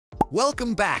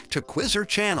Welcome back to Quizzer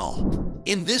Channel.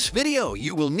 In this video,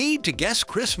 you will need to guess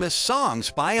Christmas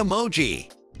songs by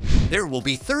emoji. There will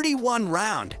be 31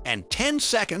 rounds and 10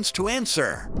 seconds to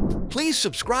answer. Please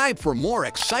subscribe for more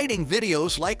exciting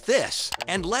videos like this,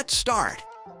 and let's start.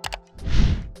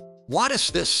 What is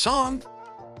this song?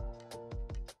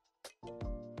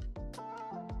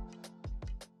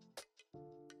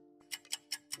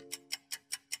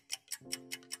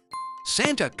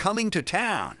 Santa Coming to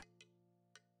Town.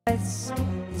 He's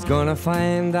gonna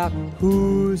find out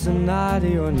who's a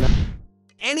naughty or not.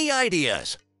 Any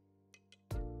ideas?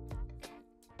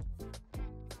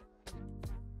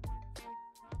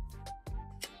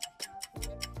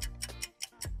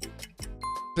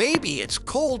 Baby, it's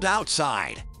cold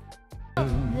outside.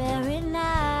 Very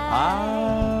nice.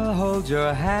 I'll hold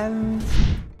your hand.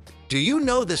 Do you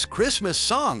know this Christmas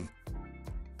song?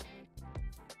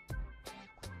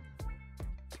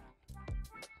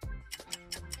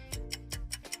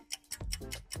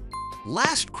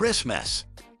 Last Christmas.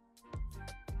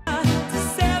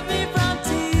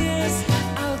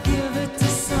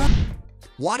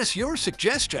 What is your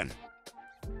suggestion?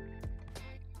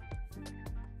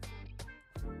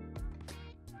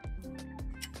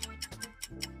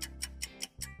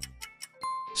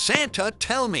 Santa,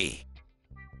 tell me.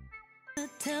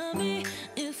 Tell me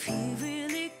if he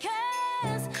really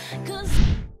cares, 'cause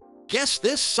Guess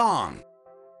this song.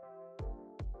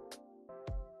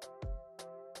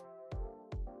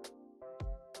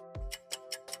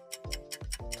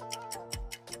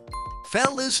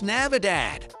 Feliz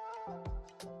Navidad.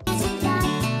 Feliz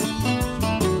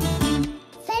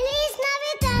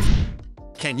Navidad.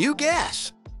 Can you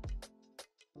guess?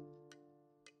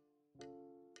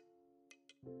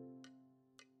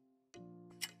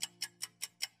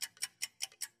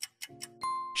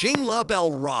 Jingle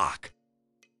Bell Rock.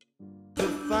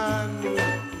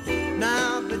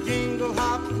 Now the jingle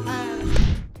hop has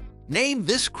Name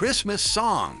this Christmas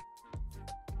song.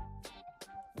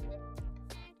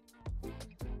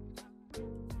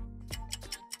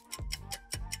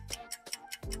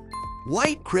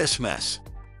 White Christmas.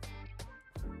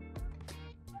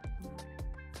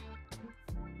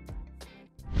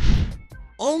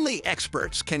 Only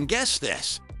experts can guess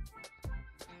this.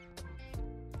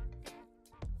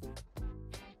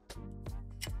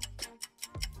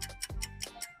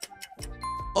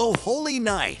 Oh Holy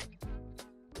Night.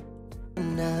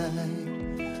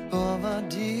 night of our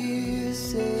dear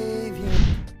Savior.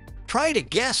 Try to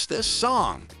guess this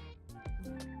song.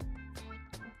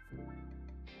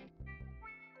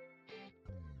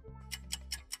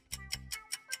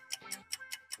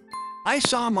 I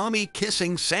saw Mommy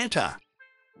kissing Santa.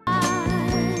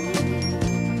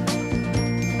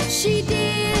 She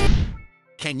did.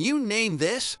 Can you name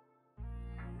this?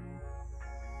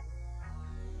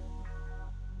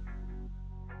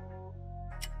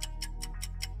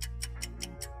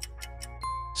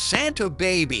 Santa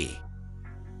Baby.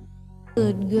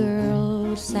 Good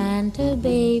girl, Santa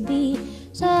baby,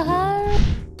 so hurry.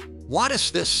 What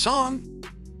is this song?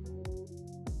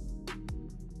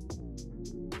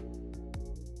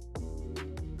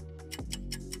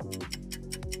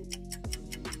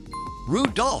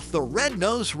 Rudolph the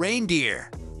Red-Nosed Reindeer.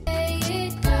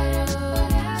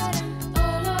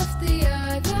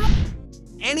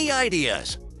 Any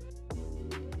ideas?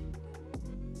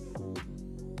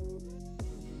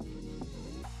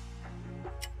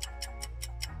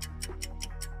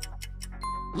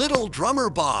 Little Drummer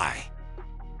Boy.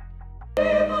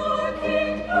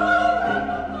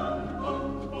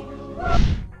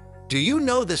 Do you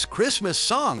know this Christmas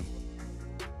song?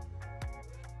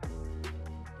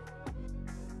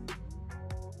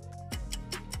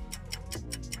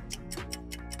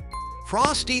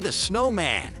 Frosty the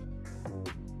Snowman.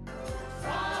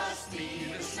 Frosty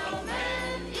the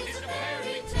snowman is a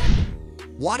fairy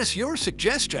tale. What is your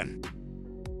suggestion?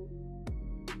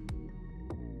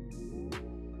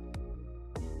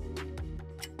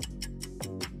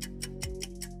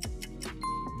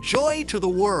 Joy to the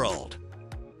World.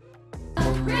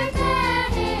 Prepare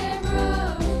him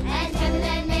room, and heaven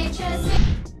and nature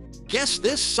sing. Guess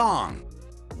this song.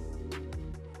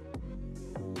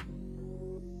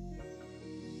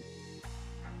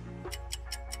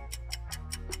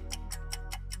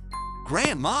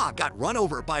 Grandma got run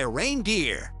over by a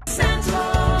reindeer. Santa,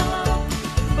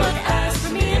 but as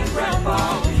for me and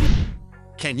Grandpa,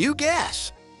 Can you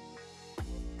guess?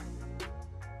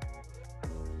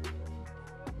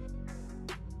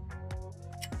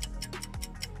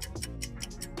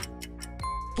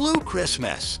 Blue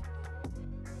Christmas.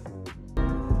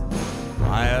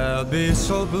 I'll be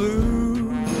so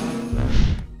blue.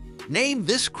 Name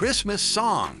this Christmas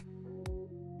song.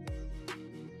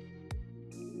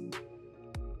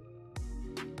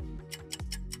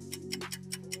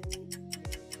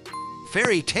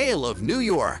 fairy tale of New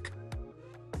York.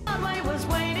 Broadway was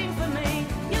waiting for me.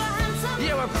 You're handsome.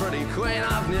 You were pretty queen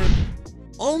of New.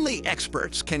 Only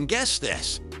experts can guess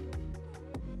this.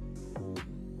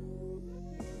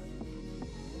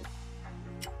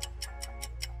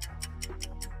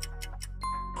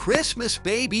 Christmas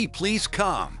baby, please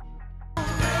come. Baby,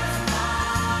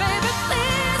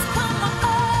 please come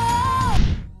home.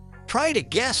 Try to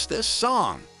guess this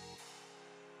song.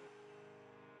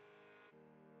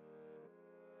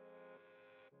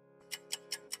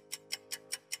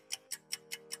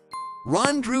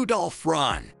 Run, Rudolph,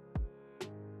 run.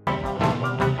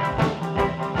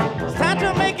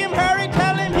 Santa, make him hurry,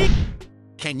 tell him he...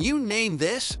 Can you name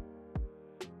this?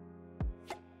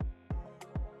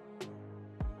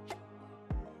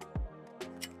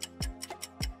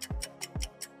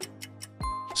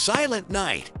 Silent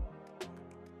Night.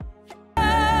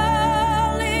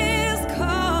 All is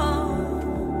calm.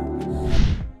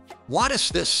 What is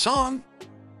this song?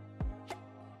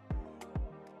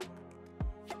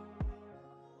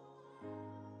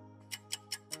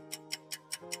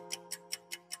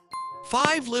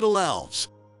 Five Little Elves.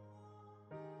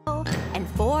 And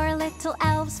 4 little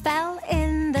elves fell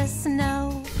in the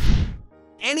snow.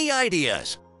 Any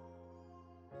ideas?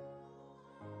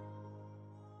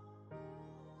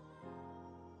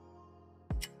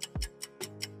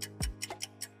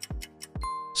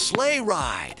 Sleigh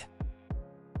Ride.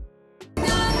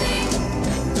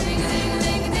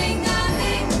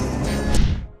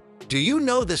 Do you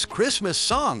know this Christmas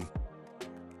song?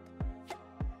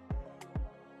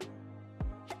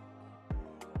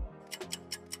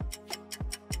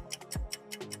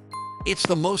 It's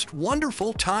the most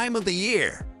wonderful time of the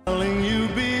year. Telling you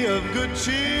be of good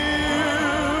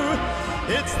cheer.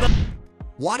 It's the...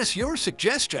 What is your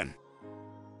suggestion?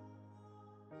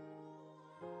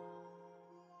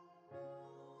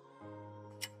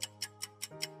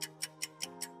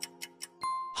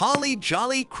 Holly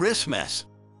Jolly Christmas.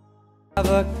 Have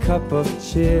a cup of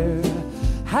cheer.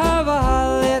 Have a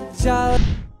holly jolly.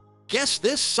 Guess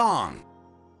this song.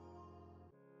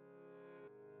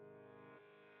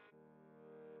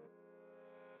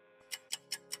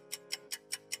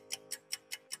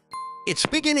 It's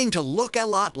beginning to look a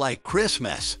lot like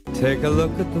Christmas. Take a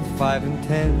look at the 5 and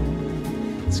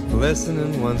 10. It's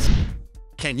glistening once.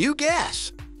 Can you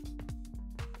guess?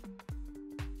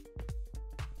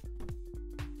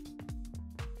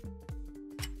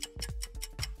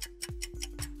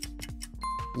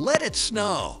 Let It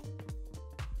Snow.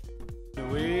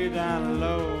 Way down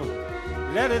low,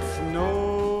 let it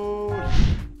snow.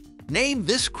 Name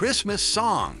this Christmas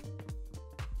song.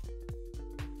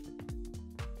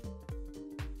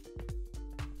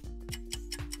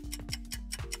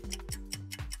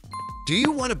 Do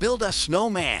you want to build a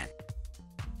snowman?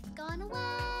 Gone away.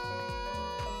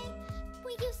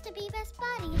 We used to be best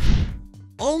buddies.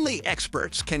 Only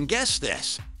experts can guess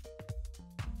this.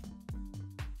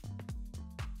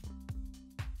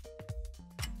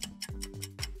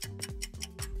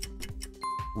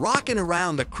 Rockin'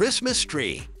 around the Christmas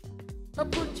tree.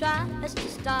 Look who tries to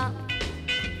stop.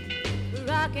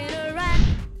 Rocking around.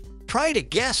 Try to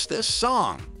guess this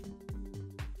song.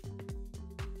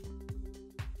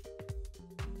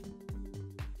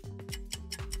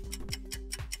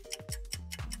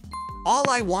 All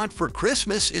I Want for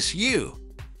Christmas Is You.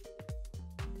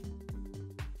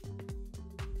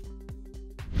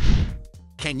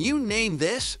 Can you name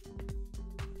this?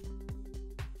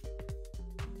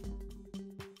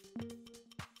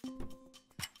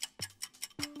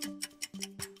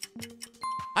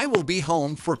 I Will Be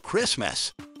Home for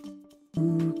Christmas.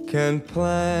 Who can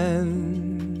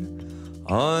plan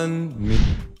on me?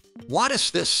 What is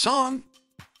this song?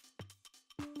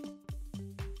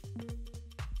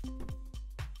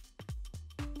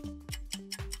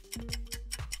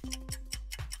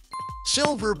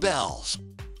 Silver Bells.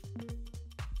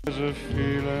 There's a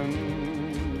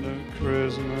feeling of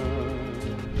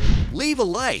Christmas. Leave a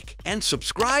like and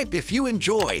subscribe if you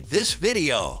enjoyed this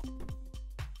video.